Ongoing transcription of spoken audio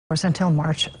until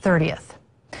March 30th.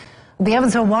 The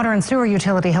Evansville Water and Sewer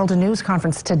Utility held a news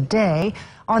conference today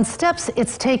on steps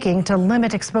it's taking to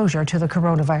limit exposure to the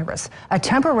coronavirus. A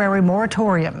temporary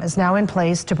moratorium is now in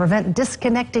place to prevent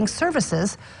disconnecting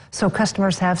services so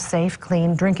customers have safe,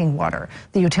 clean drinking water.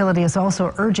 The utility is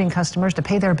also urging customers to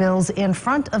pay their bills in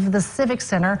front of the Civic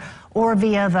Center or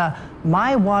via the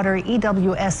My Water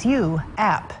EWSU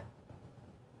app.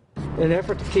 In an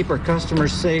effort to keep our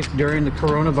customers safe during the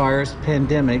coronavirus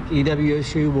pandemic,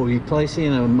 EWSU will be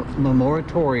placing a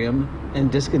moratorium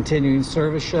and discontinuing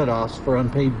service shutoffs for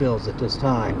unpaid bills at this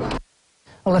time.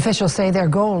 Well, officials say their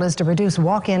goal is to reduce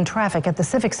walk-in traffic at the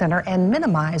Civic Center and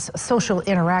minimize social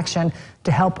interaction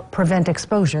to help prevent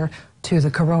exposure to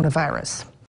the coronavirus.